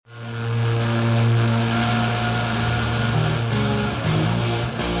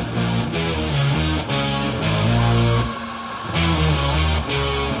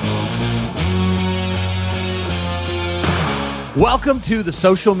Welcome to the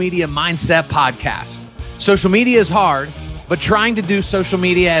Social Media Mindset Podcast. Social media is hard, but trying to do social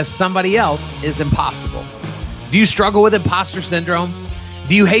media as somebody else is impossible. Do you struggle with imposter syndrome?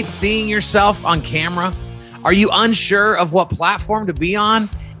 Do you hate seeing yourself on camera? Are you unsure of what platform to be on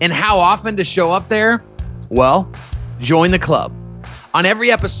and how often to show up there? Well, join the club. On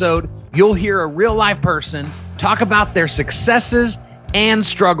every episode, you'll hear a real-life person talk about their successes and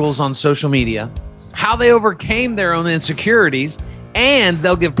struggles on social media, how they overcame their own insecurities, and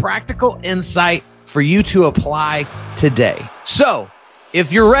they'll give practical insight for you to apply today. So,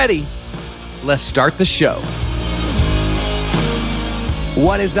 if you're ready, let's start the show.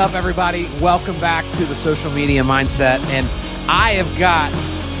 What is up, everybody? Welcome back to the Social Media Mindset, and I have got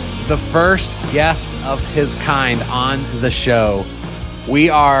the first guest of his kind on the show. We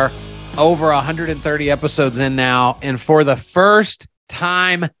are over 130 episodes in now, and for the first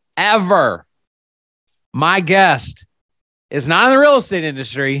time ever, my guest is not in the real estate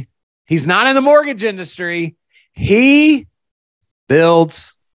industry. He's not in the mortgage industry. He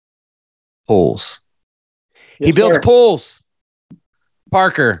builds pools. Yes, he builds sir. pools.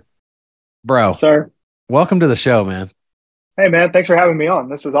 Parker, bro, Yes, sir. welcome to the show, man. Hey, man, thanks for having me on.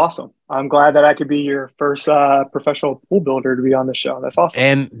 This is awesome. I'm glad that I could be your first professional pool builder to be on the show. That's awesome.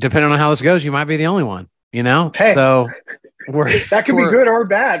 And depending on how this goes, you might be the only one, you know? Hey. So That could be good or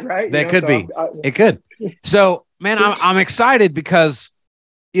bad, right? That could be. It could. So, man, I'm excited because,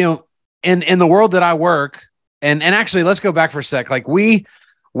 you know, in the world that I work, and actually, let's go back for a sec. Like we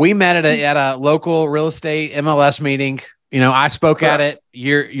met at a local real estate MLS meeting. You know, I spoke at it.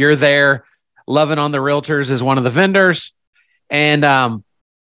 You're there. Loving on the Realtors is one of the vendors, and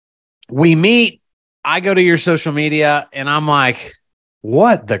we meet. I go to your social media, and I'm like,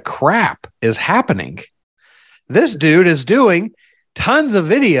 what the crap is happening? This dude is doing tons of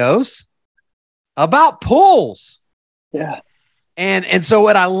videos about pools. Yeah. And so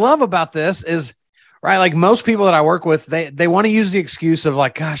what I love about this is, right, like most people that I work with, they want to use the excuse of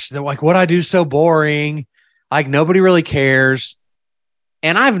like, gosh, they're like, what I do is so boring. Like nobody really cares.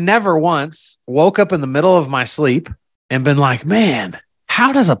 And I've never once woke up in the middle of my sleep and been like, man,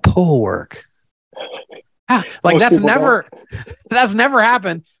 how does a pool work? Like that's never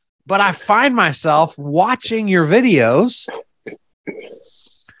happened. But I find myself watching your videos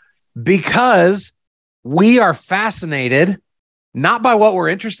because we are fascinated, not by what we're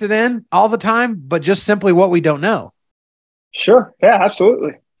interested in all the time, but just simply what we don't know. Sure. Yeah,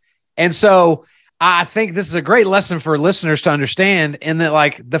 absolutely. And so I think this is a great lesson for listeners to understand, in that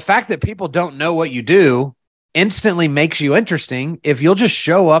like the fact that people don't know what you do instantly makes you interesting if you'll just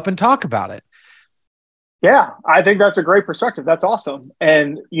show up and talk about it. Yeah, I think that's a great perspective. That's awesome.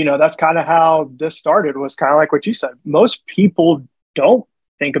 And, you know, that's kind of how this started, was kind of like what you said. Most people don't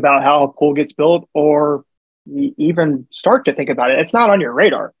think about how a pool gets built or even start to think about it. It's not on your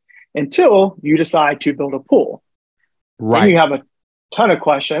radar until you decide to build a pool. Right. And you have a ton of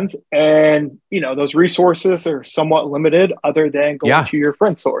questions, and, you know, those resources are somewhat limited other than going to your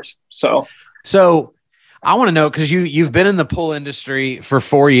friend source. So I want to know, because you've been in the pool industry for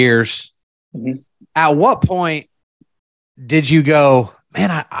 4 years. Mm-hmm. At what point did you go,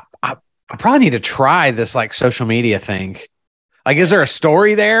 man, I probably need to try this like social media thing? Like, is there a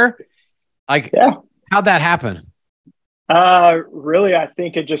story there? Like, yeah. How'd that happen? Really, I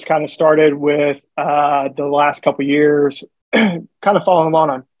think it just kind of started with the last couple of years, kind of following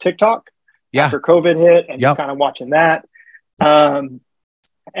along on TikTok after COVID hit, and just kind of watching that. And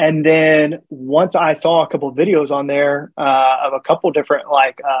then once I saw a couple of videos on there of a couple different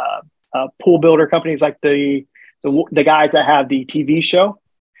like pool builder companies, like the guys that have the TV show.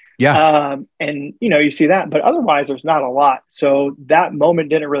 Yeah. And, you know, you see that, but otherwise there's not a lot. So that moment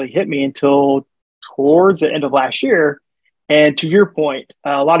didn't really hit me until towards the end of last year. And to your point,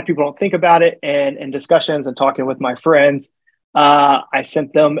 a lot of people don't think about it. And in discussions and talking with my friends, I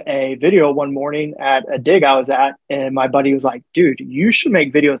sent them a video one morning at a dig I was at, and my buddy was like, dude, you should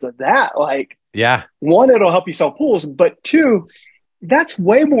make videos of that. Like, yeah, one, it'll help you sell pools, but two, that's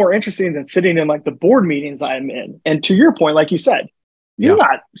way more interesting than sitting in like the board meetings I'm in. And to your point, like you said, you're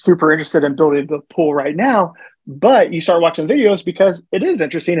not super interested in building the pool right now, but you start watching videos because it is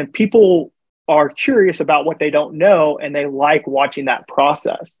interesting and people are curious about what they don't know, and they like watching that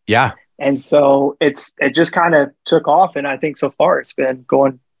process. Yeah. And so it just kind of took off, and I think so far it's been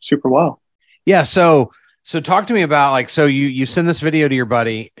going super well. Yeah. So talk to me about, like, so you send this video to your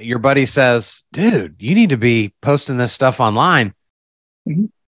buddy says, dude, you need to be posting this stuff online. Mm-hmm.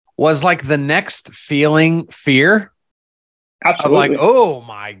 Was like the next feeling fear? Absolutely. Of like, oh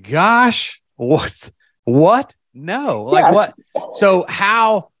my gosh, what? No, like what? So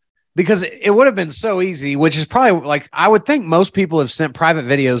how because it would have been so easy, which is probably like, I would think most people have sent private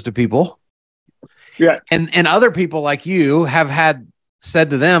videos to people. Yeah. And other people like you have said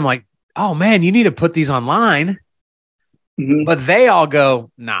to them like, oh man, you need to put these online. Mm-hmm. But they all go,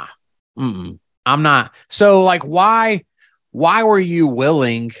 nah, I'm not. So like, why were you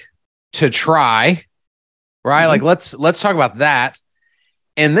willing to try? Right. Mm-hmm. Like, let's talk about that.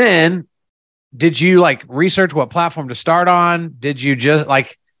 And then did you like research what platform to start on? Did you just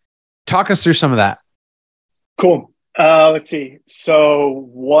like talk us through some of that? Cool. Let's see. So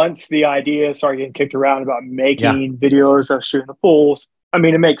once the idea started getting kicked around about making videos of shooting the pools, I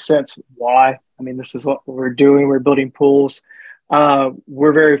mean, it makes sense. Why? I mean, this is what we're doing. We're building pools.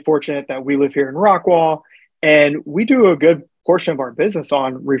 We're very fortunate that we live here in Rockwall, and we do a good portion of our business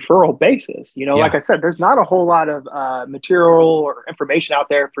on referral basis. You know, like I said, there's not a whole lot of material or information out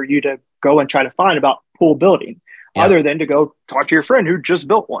there for you to go and try to find about pool building, other than to go talk to your friend who just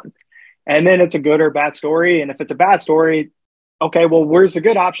built one. And then it's a good or bad story. And if it's a bad story, okay, well, where's the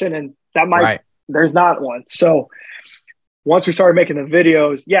good option? And that might, there's not one. So once we started making the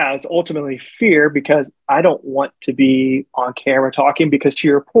videos, it's ultimately fear, because I don't want to be on camera talking, because to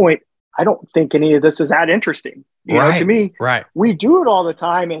your point, I don't think any of this is that interesting. You know, to me, we do it all the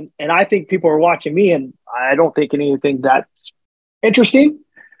time. And I think people are watching me, and I don't think anything that's interesting,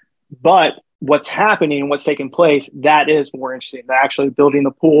 but what's happening, what's taking place, that is more interesting. They're actually building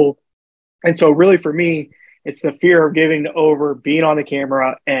the pool. And so really for me, it's the fear of giving over, being on the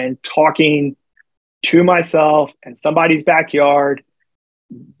camera and talking to myself in somebody's backyard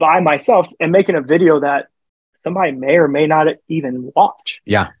by myself and making a video that somebody may or may not even watch.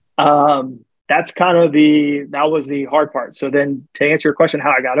 Yeah. That's kind of that was the hard part. So then to answer your question, how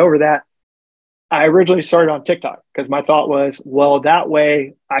I got over that, I originally started on TikTok because my thought was, well, that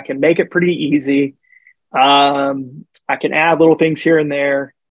way I can make it pretty easy. I can add little things here and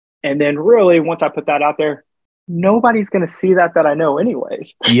there. And then really, once I put that out there, nobody's going to see that I know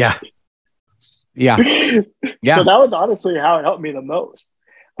anyways. Yeah. Yeah. Yeah. So that was honestly how it helped me the most.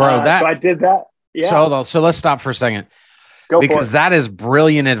 Bro, so I did that. Yeah. So hold on. So let's stop for a second. Because that is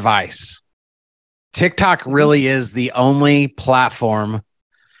brilliant advice. TikTok really is the only platform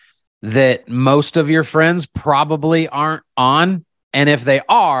that most of your friends probably aren't on. And if they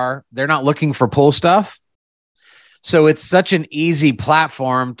are, they're not looking for pool stuff. So it's such an easy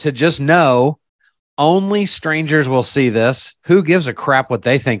platform to just know only strangers will see this. Who gives a crap what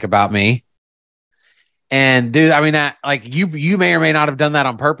they think about me? And dude, I mean, like you may or may not have done that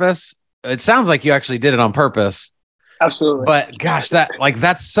on purpose. It sounds like you actually did it on purpose. Absolutely. But gosh,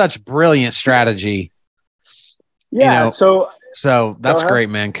 that's such brilliant strategy. Yeah. You know, so that's great,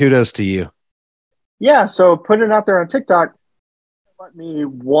 man. Kudos to you. Yeah. So putting it out there on TikTok let me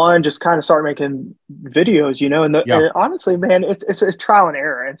just kind of start making videos, you know, and honestly, man, it's a trial and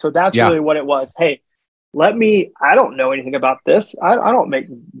error. And so that's really what it was. Hey, I don't know anything about this. I don't make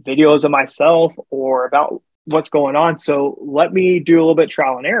videos of myself or about what's going on. So let me do a little bit of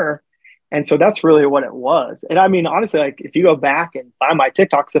trial and error. And so that's really what it was. And I mean, honestly, like if you go back and find my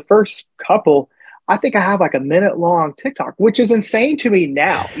TikToks, the first couple, I think I have like a minute-long TikTok, which is insane to me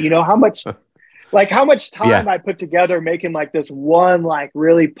now. You know, how much time I put together making like this one, like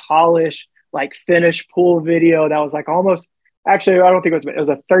really polished, like finished pool video that was like almost, actually, I don't think it was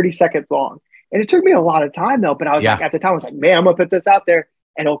a 30 seconds long. And it took me a lot of time though. But I was like, at the time I was like, man, I'm gonna put this out there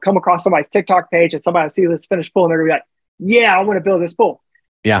and it'll come across somebody's TikTok page and somebody will see this finished pool and they're gonna be like, yeah, I want to build this pool.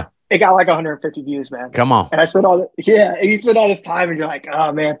 Yeah. It got like 150 views, man. Come on. And I spent and you spend all this time and you're like,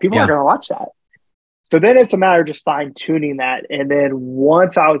 oh man, people are gonna watch that. So then it's a matter of just fine tuning that. And then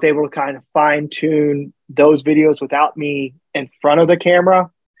once I was able to kind of fine tune those videos without me in front of the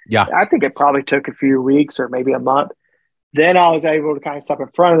camera, I think it probably took a few weeks or maybe a month. Then I was able to kind of step in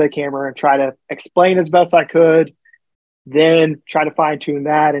front of the camera and try to explain as best I could, then try to fine tune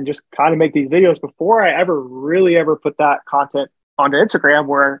that and just kind of make these videos before I ever put that content onto Instagram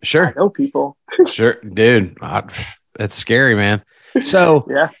where I know people. Sure, dude. It's scary, man. So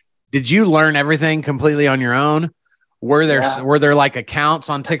did you learn everything completely on your own? Were there like accounts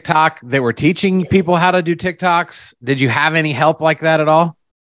on TikTok that were teaching people how to do TikToks? Did you have any help like that at all?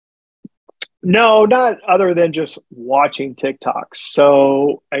 No, not other than just watching TikToks.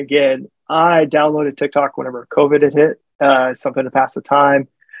 So again, I downloaded TikTok whenever COVID had hit, something to pass the time.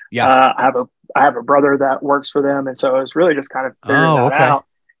 Yeah. I have a brother that works for them. And so it was really just kind of figuring that out.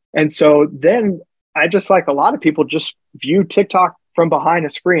 And so then I just, like a lot of people, just view TikTok from behind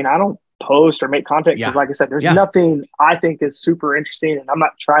a screen. I don't post or make content because like I said, there's nothing I think is super interesting. And I'm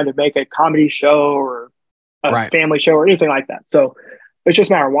not trying to make a comedy show or a family show or anything like that. So it's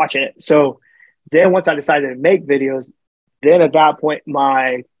just a matter of watching it. So then once I decided to make videos, then at that point,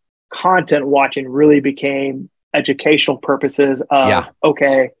 my content watching really became educational purposes of,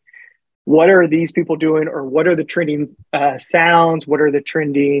 okay, what are these people doing, or what are the trending sounds? What are the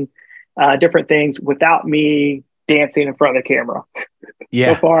trending different things without me dancing in front of the camera?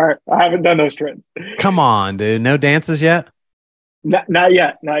 Yeah. So far, I haven't done those trends. Come on, dude. No dances yet? Not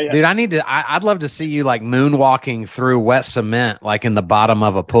yet. Dude, I'd love to see you like moonwalking through wet cement, like in the bottom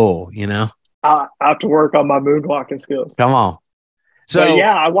of a pool, you know? I have to work on my moonwalking skills. Come on. So but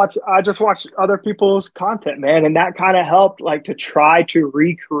yeah, I just watched other people's content, man. And that kind of helped, like, to try to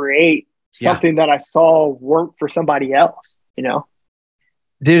recreate something that I saw work for somebody else, you know?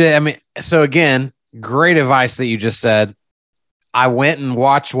 Dude, I mean, so again, great advice that you just said. I went and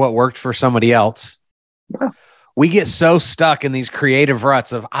watched what worked for somebody else. Yeah. We get so stuck in these creative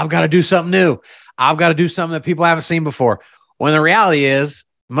ruts of, I've got to do something new. I've got to do something that people haven't seen before. When the reality is,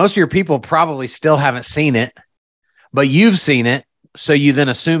 most of your people probably still haven't seen it, but you've seen it. So you then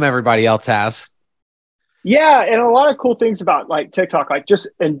assume everybody else has. Yeah. And a lot of cool things about like TikTok, like just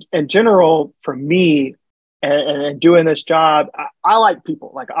in general for me and doing this job, I like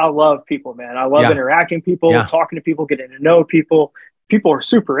people. Like, I love people, man. I love interacting with people, talking to people, getting to know people. People are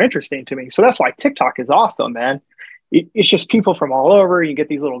super interesting to me. So that's why TikTok is awesome, man. It's just people from all over. You get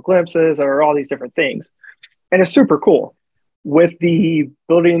these little glimpses or all these different things. And it's super cool. With the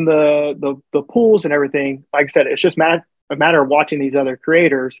building the pools and everything, like I said, it's just a matter of watching these other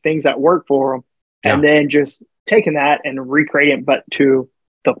creators, things that work for them, and then just taking that and recreating it, but to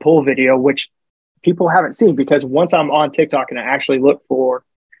the pool video, which people haven't seen, because once I'm on TikTok and I actually look for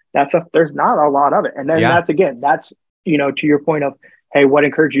that stuff, there's not a lot of it. And then that's, you know, to your point of, hey, what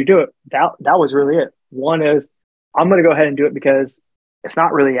encouraged you to do it? That was really it. One is, I'm going to go ahead and do it because it's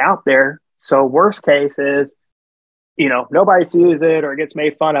not really out there. So worst case is, you know, nobody sees it or it gets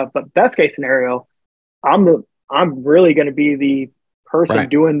made fun of. But best case scenario, I'm really going to be the person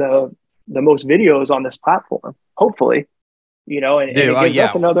doing the most videos on this platform, hopefully, you know, and it gives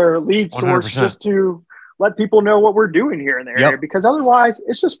us another lead source 100%. Just to let people know what we're doing here in the area, because otherwise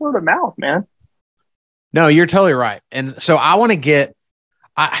it's just word of mouth, man. No, you're totally right. And so I want to get,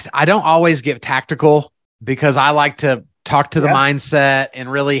 I don't always get tactical, because I like to talk to the mindset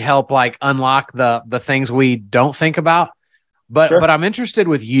and really help like unlock the things we don't think about. But I'm interested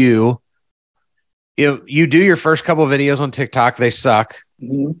with you. You do your first couple of videos on TikTok, they suck.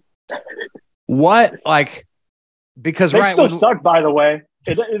 Mm-hmm. What, like, because they still suck, by the way.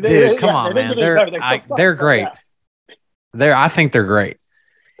 Dude, come on, man. They're great. I think they're great.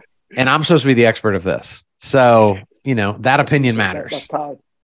 And I'm supposed to be the expert of this. So, you know, that opinion matters.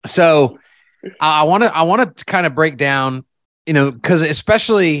 So I want to kind of break down, you know, because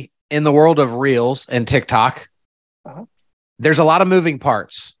especially in the world of Reels and TikTok, there's a lot of moving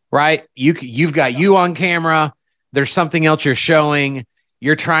parts, right? You've got you on camera. There's something else you're showing.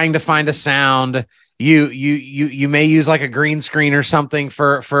 You're trying to find a sound. You may use like a green screen or something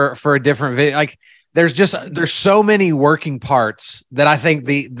for a different video. Like, there's so many working parts that I think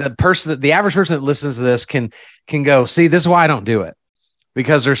the average person that listens to this can go, see, this is why I don't do it,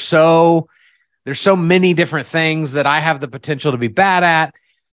 because there's so many different things that I have the potential to be bad at.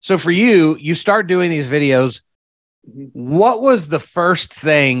 So for you start doing these videos. What was the first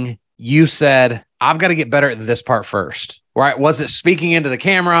thing you said, I've got to get better at this part first, right? Was it speaking into the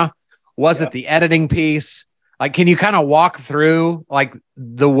camera? Was it the editing piece? Like, can you kind of walk through like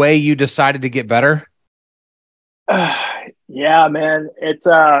the way you decided to get better? Yeah, man. It's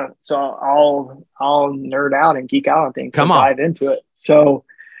so I'll nerd out and geek out on things. Come on. Dive into it. So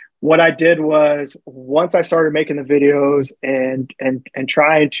what I did was, once I started making the videos and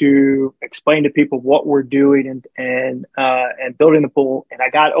trying to explain to people what we're doing and building the pool, and I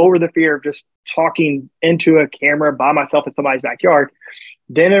got over the fear of just talking into a camera by myself in somebody's backyard,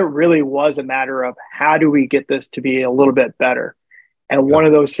 then it really was a matter of, how do we get this to be a little bit better? And one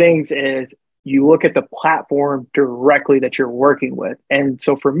of those things is, you look at the platform directly that you're working with. And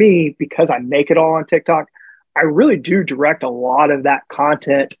so for me, because I make it all on TikTok, I really do direct a lot of that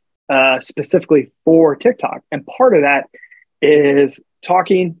content specifically for TikTok. And part of that is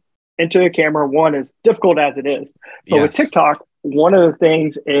talking into the camera. One, is difficult as it is. But with TikTok, one of the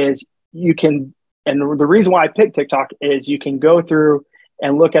things is you can, and the reason why I picked TikTok is you can go through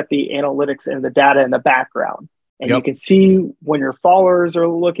and look at the analytics and the data in the background. And you can see when your followers are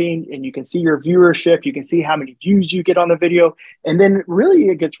looking, and you can see your viewership. You can see how many views you get on the video. And then really,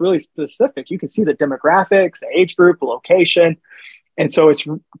 it gets really specific. You can see the demographics, the age group, the location. And so it's,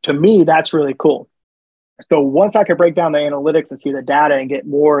 to me, that's really cool. So once I could break down the analytics and see the data and get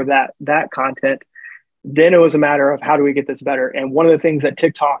more of that content, then it was a matter of, how do we get this better? And one of the things that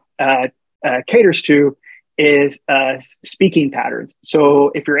TikTok caters to is speaking patterns. So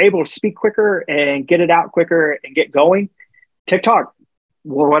if you're able to speak quicker and get it out quicker and get going, TikTok,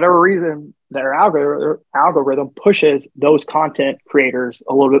 for whatever reason, their algorithm pushes those content creators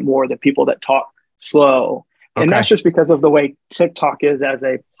a little bit more than people that talk slow. Okay. And that's just because of the way TikTok is as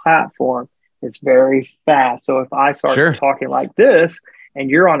a platform. It's very fast. So if I start talking like this and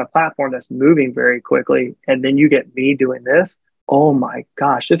you're on a platform that's moving very quickly, and then you get me doing this, oh my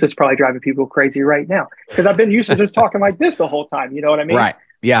gosh, this is probably driving people crazy right now. Because I've been used to just talking like this the whole time. You know what I mean? Right.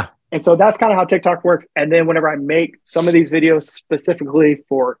 Yeah. And so that's kind of how TikTok works. And then whenever I make some of these videos specifically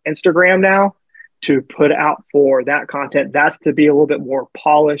for Instagram now to put out for that content, that's to be a little bit more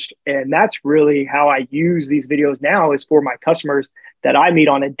polished. And that's really how I use these videos now, is for my customers that I meet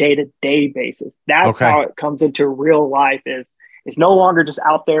on a day-to-day basis. That's how it comes into real life. It's no longer just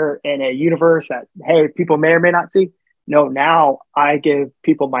out there in a universe that, hey, people may or may not see. No, now I give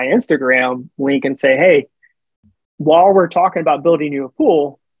people my Instagram link and say, hey, while we're talking about building you a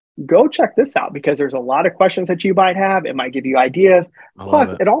pool, go check this out, because there's a lot of questions that you might have. It might give you ideas.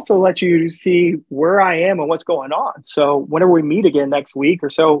 Plus, it also lets you see where I am and what's going on. So whenever we meet again next week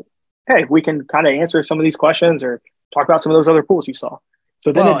or so, hey, we can kind of answer some of these questions or talk about some of those other pools you saw.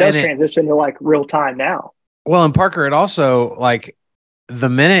 So then it does transition to like real time now. Well, and Parker, it also, like, the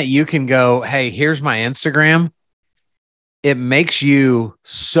minute you can go, hey, here's my Instagram, it makes you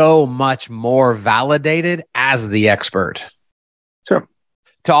so much more validated as the expert. Sure.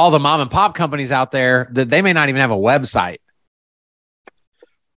 To all the mom and pop companies out there that they may not even have a website.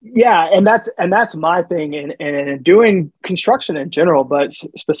 Yeah. And that's my thing in doing construction in general, but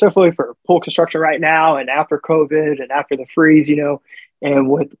specifically for pool construction right now and after COVID and after the freeze, you know, and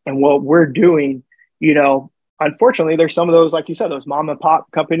what we're doing, you know, unfortunately, there's some of those, like you said, those mom and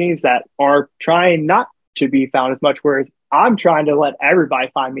pop companies that are trying not to be found as much, whereas I'm trying to let everybody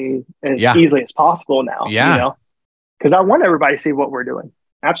find me as easily as possible now, you know, because I want everybody to see what we're doing.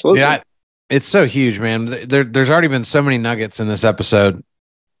 Absolutely. Yeah, it's so huge, man. There's already been so many nuggets in this episode,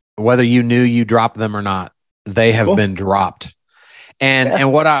 whether you knew you dropped them or not, they have been dropped.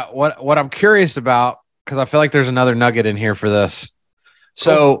 And what I'm curious about, because I feel like there's another nugget in here for this.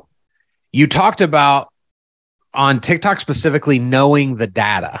 So you talked about on TikTok specifically knowing the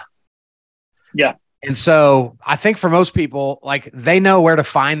data. Yeah. And so I think for most people, like, they know where to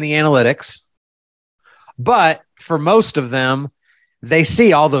find the analytics, but for most of them, they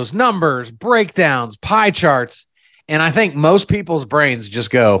see all those numbers, breakdowns, pie charts. And I think most people's brains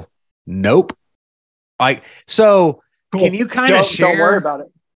just go, nope. Like, so can you kind of share? Don't worry about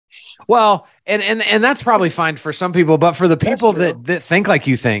it. Well, and that's probably fine for some people, but for the people that think like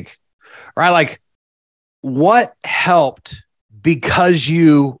you think, right? Like, what helped because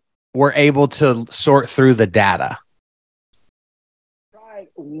you were able to sort through the data? Right.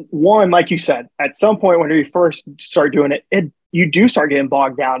 One, like you said, at some point when we first start doing it, you do start getting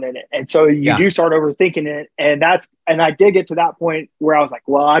bogged down in it. And so you do start overthinking it. And I did get to that point where I was like,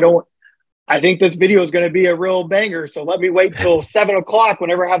 well, I think this video is going to be a real banger. So let me wait till 7:00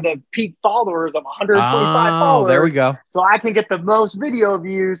 whenever I have the peak followers of 125 followers. There we go. So I can get the most video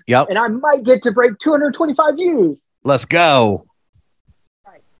views. Yep. And I might get to break 225 views. Let's go.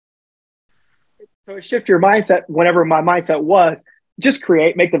 Right. So shift your mindset. Whenever my mindset was just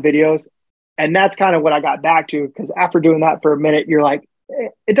make the videos. And that's kind of what I got back to, because after doing that for a minute, you're like,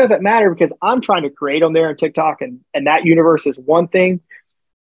 it doesn't matter, because I'm trying to create them there in TikTok, and that universe is one thing,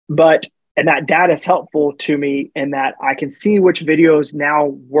 and that data is helpful to me in that I can see which videos now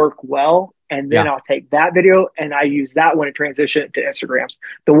work well. And then I'll take that video and I use that when it transitions to Instagrams.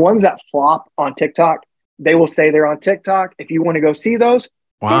 The ones that flop on TikTok, they will say they're on TikTok. If you want to go see those,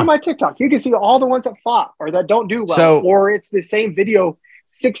 go to my TikTok. You can see all the ones that flop or that don't do well, or it's the same video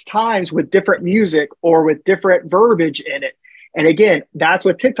 6 times with different music or with different verbiage in it. And again, that's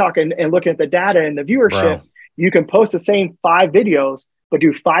what TikTok and looking at the data and the viewership, you can post the same 5 videos, but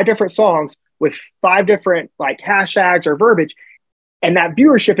do 5 different songs with 5 different like hashtags or verbiage. And that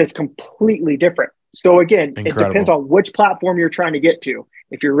viewership is completely different. So again, it depends on which platform you're trying to get to.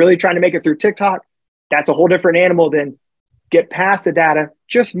 If you're really trying to make it through TikTok, that's a whole different animal than get past the data,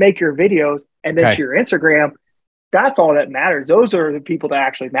 just make your videos, and then to your Instagram, that's all that matters. Those are the people that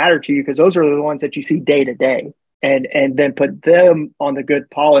actually matter to you, because those are the ones that you see day to day, and then put them on the good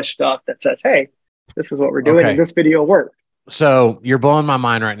polished stuff that says, hey, this is what we're doing and this video worked. So you're blowing my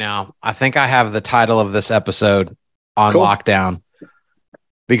mind right now. I think I have the title of this episode on lockdown,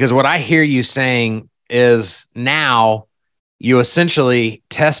 because what I hear you saying is now you essentially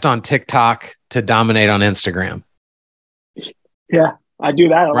test on TikTok to dominate on Instagram. Yeah, I do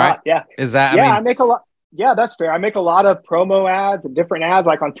that a lot. Yeah. Is that, I make a lot. Yeah, that's fair. I make a lot of promo ads and different ads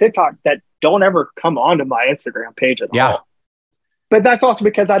like on TikTok that don't ever come onto my Instagram page at all. But that's also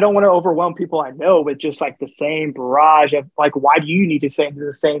because I don't want to overwhelm people I know with just like the same barrage of like, why do you need to send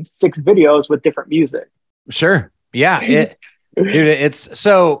the same 6 videos with different music? Sure. Yeah. Dude, it's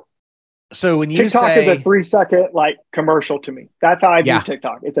so when you TikTok is a 3-second like commercial to me. That's how I view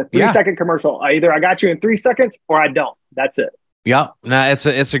TikTok. It's a 3-second commercial. Either I got you in 3 seconds or I don't. That's it. Yeah. No, it's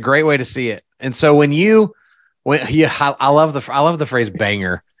a great way to see it. And so I love the phrase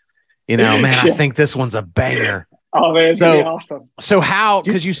banger, man, I think this one's a banger. Oh man, it's gonna be awesome. So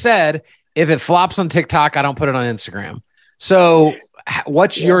because you said if it flops on TikTok, I don't put it on Instagram. So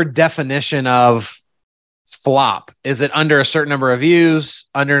what's your definition of flop? Is it under a certain number of views,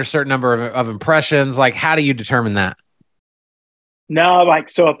 under a certain number of impressions? Like, how do you determine that? No,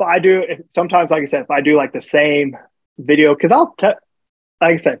 so sometimes, like I said, if I do like the same video, because like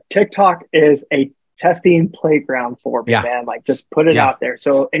I said, TikTok is a testing playground for me, man. Like, just put it out there.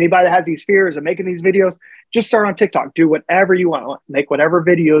 So anybody that has these fears of making these videos, just start on TikTok. Do whatever you want. Make whatever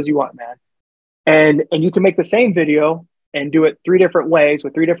videos you want, man. And you can make the same video and do it 3 different ways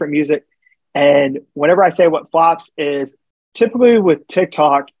with 3 different music. And whenever I say what flops is typically with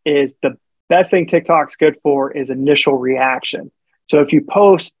TikTok is the best thing TikTok's good for is initial reaction. So if you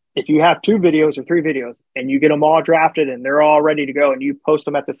have 2 videos or 3 videos and you get them all drafted and they're all ready to go and you post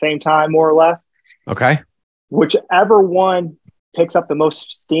them at the same time, more or less. Okay. Whichever one picks up the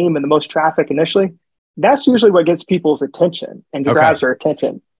most steam and the most traffic initially, that's usually what gets people's attention and grabs their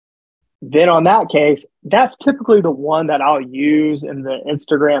attention. Then on that case, that's typically the one that I'll use in the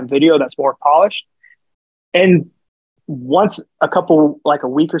Instagram video that's more polished. And once a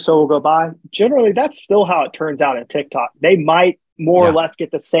week or so will go by, generally that's still how it turns out in TikTok. They might more or less get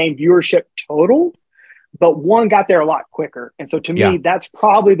the same viewership total, but one got there a lot quicker. And so to me, that's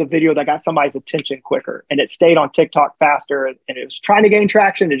probably the video that got somebody's attention quicker and it stayed on TikTok faster and it was trying to gain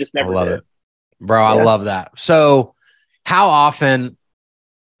traction. It just never did. It. Bro, I love that. So how often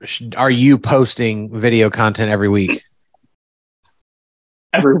are you posting video content every week?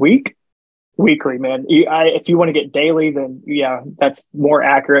 Every week? Weekly, man. If you want to get daily, then that's more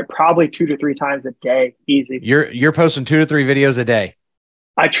accurate. Probably 2 to 3 times a day. Easy. You're posting 2 to 3 videos a day.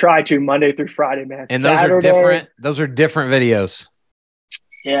 I try to Monday through Friday, man. And Saturday, those are different videos.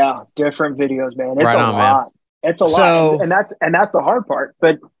 Yeah, different videos, man. It's a lot. Man. It's a lot. And that's the hard part.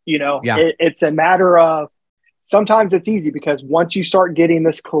 But it's a matter of sometimes it's easy because once you start getting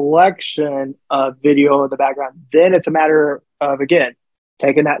this collection of video in the background, then it's a matter of, again,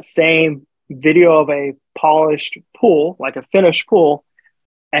 taking that same video of a polished pool, like a finished pool,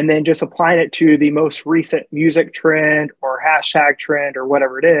 and then just applying it to the most recent music trend or hashtag trend or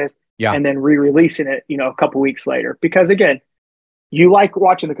whatever it is, and then re-releasing it, a couple weeks later. Because again, you like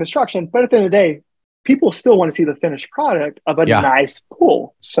watching the construction, but at the end of the day, people still want to see the finished product of a nice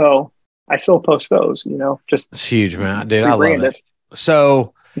pool. So I still post those, just it's huge, man. Dude, I love it.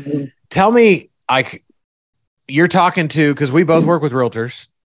 So tell me, you're talking to, because we both work with realtors,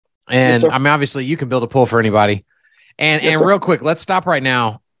 and I mean, obviously you can build a pool for anybody. And real quick, let's stop right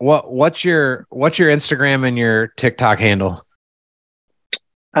now. What's your Instagram and your TikTok handle?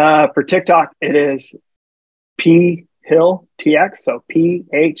 For TikTok, it is PHillTX. So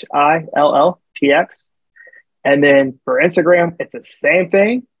PHILLTX. And then for Instagram, it's the same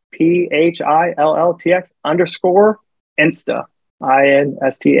thing. PHILLTX _ Insta,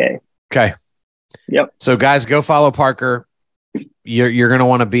 INSTA. Okay. Yep. So guys, go follow Parker. You're going to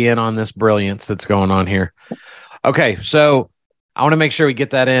want to be in on this brilliance that's going on here. Okay. So I want to make sure we get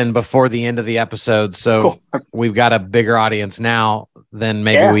that in before the end of the episode. So we've got a bigger audience now than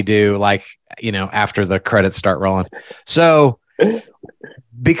maybe we do after the credits start rolling. So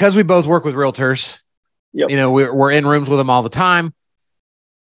because we both work with realtors, we're in rooms with them all the time.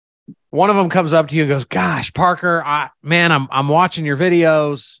 One of them comes up to you and goes, "Gosh, Parker, I'm watching your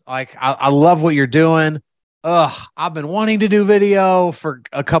videos. Like, I love what you're doing. I've been wanting to do video for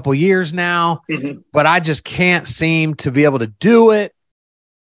a couple years now, but I just can't seem to be able to do it."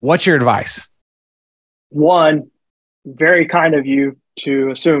 What's your advice? One, very kind of you to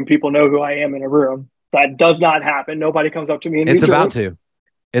assume people know who I am in a room. That does not happen. Nobody comes up to me. It's about to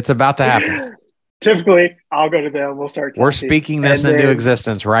happen. Typically, I'll go to them. We'll start. We're speaking this into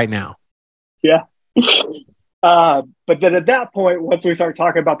existence right now. Yeah. But then at that point, once we start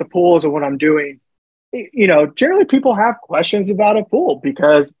talking about the pools and what I'm doing, generally people have questions about a pool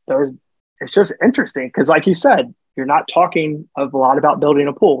because it's just interesting. Because like you said, you're not talking a lot about building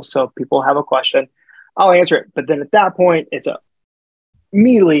a pool. So people have a question, I'll answer it. But then at that point, it's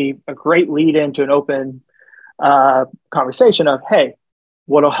immediately a great lead into an open conversation of, hey,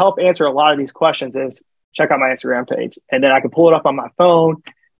 what'll help answer a lot of these questions is check out my Instagram page. And then I can pull it up on my phone.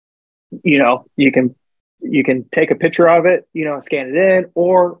 You know, you can take a picture of it, you know, scan it in,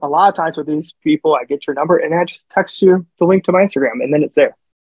 or a lot of times with these people, I get your number and I just text you the link to my Instagram and then it's there.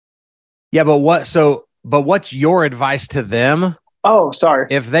 Yeah. But what's your advice to them? Oh, sorry.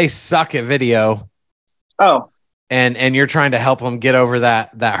 If they suck at video. Oh. And you're trying to help them get over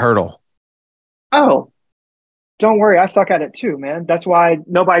that hurdle. Oh, don't worry. I suck at it too, man. That's why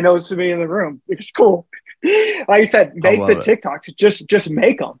nobody knows me in the room. It's cool. Like you said, make the TikToks. Just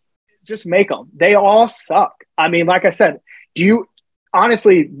make them. Just make them. They all suck. I mean, like I said,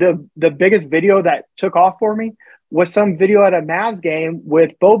 honestly, the biggest video that took off for me was some video at a Mavs game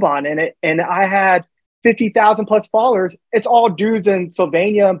with Boban in it. And I had 50,000 plus followers. It's all dudes in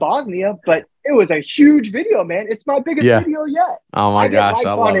Slovenia and Bosnia, but it was a huge video, man. It's my biggest video yet. Oh my gosh,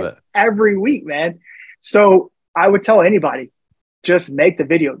 I love it. Every week, man. So I would tell anybody, just make the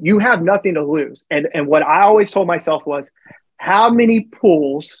video. You have nothing to lose. And what I always told myself was, how many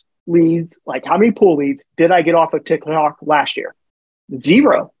pool leads did I get off of TikTok last year?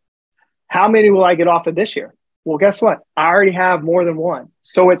 0. How many will I get off of this year? Well, guess what? I already have more than one.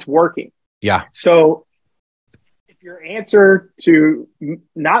 So it's working. Yeah. So if your answer to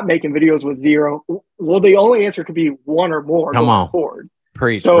not making videos was 0, well, the only answer could be 1 or more. Come on. Forward.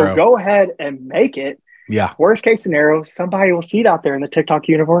 Preach, so bro. Go ahead and make it. Yeah. Worst case scenario, somebody will see it out there in the TikTok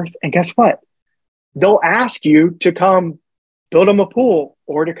universe. And guess what? They'll ask you to come build them a pool,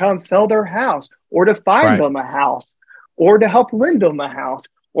 or to come sell their house, or to find them a house, or to help lend them a house,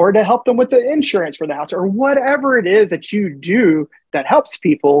 or to help them with the insurance for the house, or whatever it is that you do that helps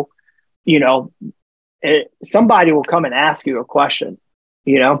people. You know, somebody will come and ask you a question,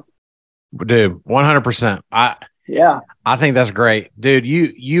 you know? Dude, 100%. I think that's great. Dude,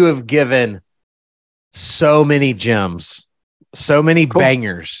 you have given so many gems, so many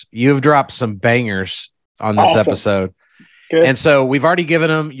bangers. You've dropped some bangers on this episode. Good. And so we've already given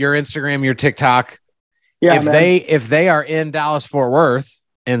them your Instagram, your TikTok. Yeah, if they are in Dallas Fort Worth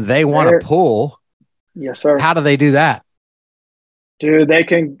and they want a pool, yes, sir. How do they do that? Dude, they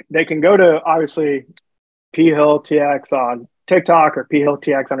can go to obviously PHillTX on TikTok or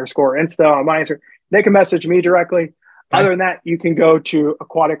PHillTX _ Insta on my Instagram. They can message me directly. Okay. Other than that, you can go to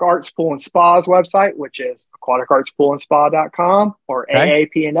Aquatic Arts Pool and Spa's website, which is aquaticartspoolandspa.com or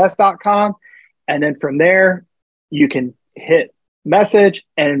aapns.com. And then from there, you can hit message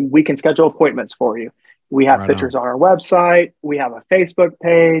and we can schedule appointments for you. We have pictures on our website. We have a Facebook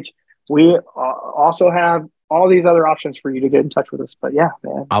page. We also have all these other options for you to get in touch with us. But yeah,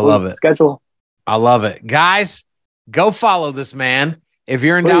 man, I love it. Schedule. I love it. Guys, go follow this man. If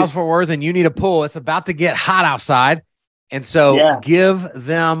you're in Dallas Fort Worth and you need a pool, it's about to get hot outside. And so give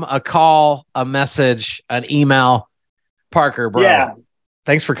them a call, a message, an email. Parker, bro.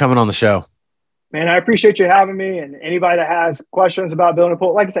 Thanks for coming on the show. Man, I appreciate you having me, and anybody that has questions about building a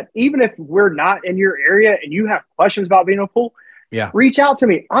pool. Like I said, even if we're not in your area and you have questions about being a pool, reach out to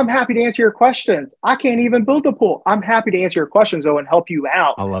me. I'm happy to answer your questions. I can't even build a pool. I'm happy to answer your questions, though, and help you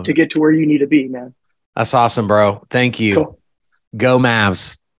out to get to where you need to be, man. That's awesome, bro. Thank you. Cool. Go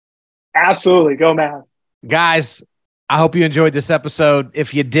Mavs. Absolutely. Go Mavs. Guys, I hope you enjoyed this episode.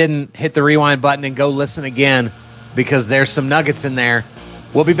 If you didn't, hit the rewind button and go listen again, because there's some nuggets in there.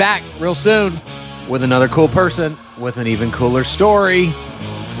 We'll be back real soon with another cool person with an even cooler story.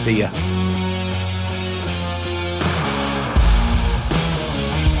 See ya.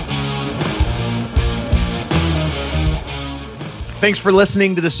 Thanks for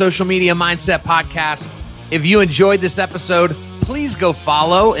listening to the Social Media Mindset Podcast. If you enjoyed this episode, please go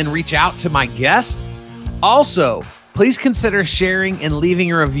follow and reach out to my guest. Also, please consider sharing and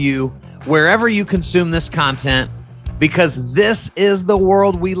leaving a review wherever you consume this content, because this is the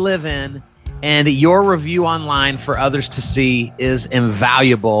world we live in, and your review online for others to see is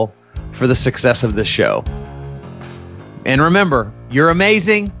invaluable for the success of this show. And remember, you're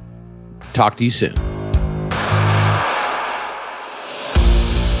amazing. Talk to you soon.